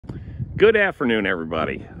Good afternoon,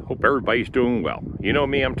 everybody. Hope everybody's doing well. You know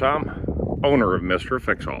me, I'm Tom, owner of Mr.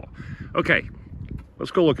 Fix-All. Okay,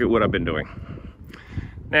 let's go look at what I've been doing.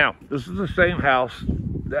 Now, this is the same house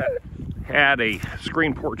that had a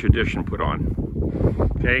screen porch addition put on.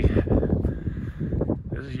 Okay,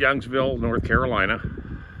 this is Youngsville, North Carolina.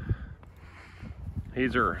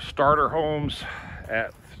 These are starter homes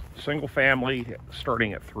at single family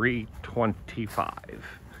starting at $325.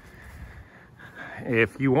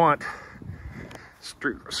 If you want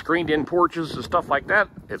screened in porches and stuff like that,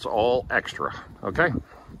 it's all extra. Okay,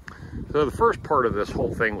 so the first part of this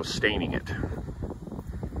whole thing was staining it.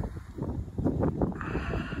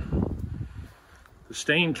 The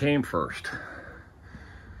stain came first,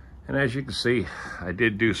 and as you can see, I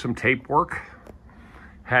did do some tape work.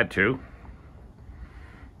 Had to.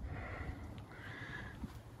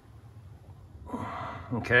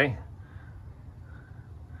 Okay,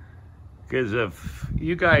 because if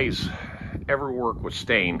you guys ever work with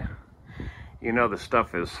stain, you know the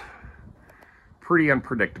stuff is pretty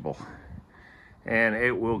unpredictable and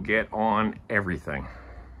it will get on everything.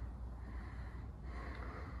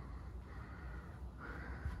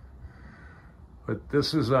 But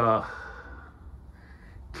this is a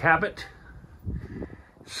Cabot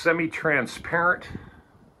semi-transparent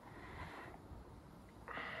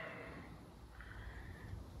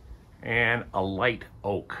and a light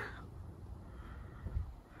oak.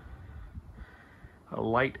 A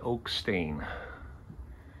light oak stain.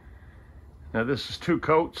 Now this is 2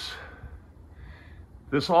 coats.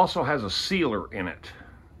 This also has a sealer in it.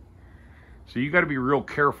 So you got to be real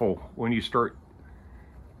careful when you start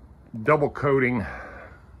double coating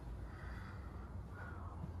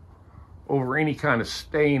over any kind of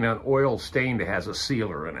stain, an oil stain that has a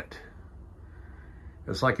sealer in it.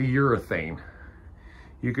 It's like a urethane.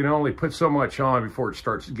 You can only put so much on before it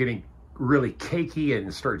starts getting really cakey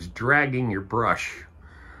and starts dragging your brush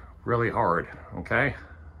really hard, okay?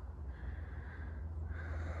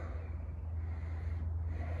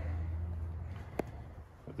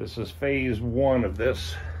 This is phase 1 of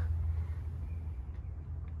this.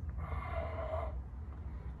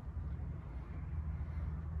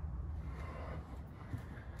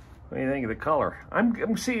 What do you think of the color?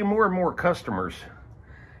 I'm seeing more and more customers.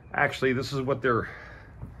 Actually, this is what their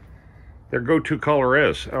go-to color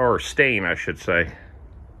is, or stain, I should say.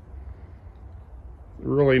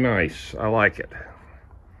 Really nice. I like it.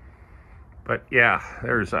 But yeah,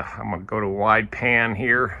 I'm gonna go to wide pan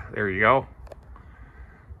here. There you go.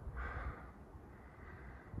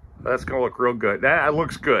 That's gonna look real good. That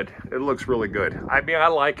looks good. It looks really good. I mean, I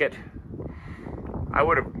like it. I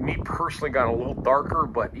would have, me personally, gone a little darker,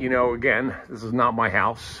 but you know, again, this is not my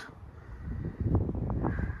house.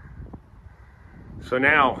 So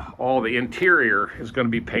now all the interior is going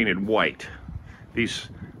to be painted white. These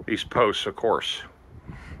posts, of course.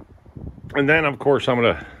 And then, of course, I'm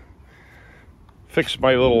going to fix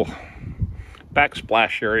my little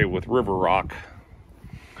backsplash area with river rock.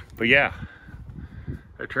 But yeah,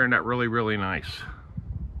 it turned out really, really nice.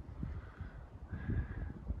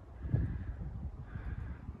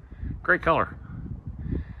 Great color.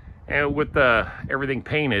 And with everything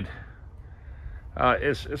painted,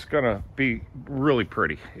 it's gonna be really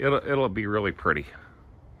pretty. It'll be really pretty.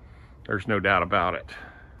 There's no doubt about it.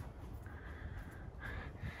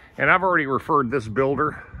 And I've already referred this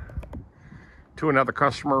builder to another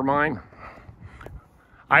customer of mine.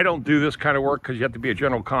 I don't do this kind of work because you have to be a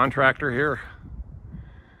general contractor here.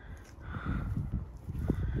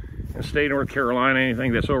 In the state of North Carolina,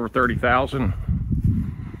 anything that's over 30,000,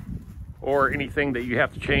 or anything that you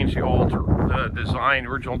have to change the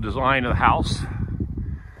original design of the house.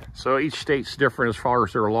 So each state's different as far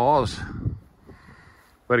as their laws.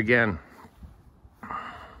 But again,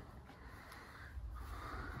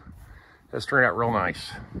 this turned out real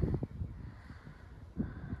nice.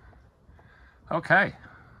 Okay.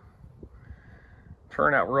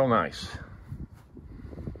 Turned out real nice.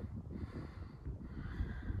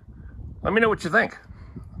 Let me know what you think.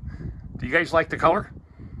 Do you guys like the color?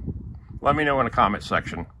 Let me know in the comment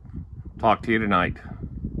section. Talk to you tonight.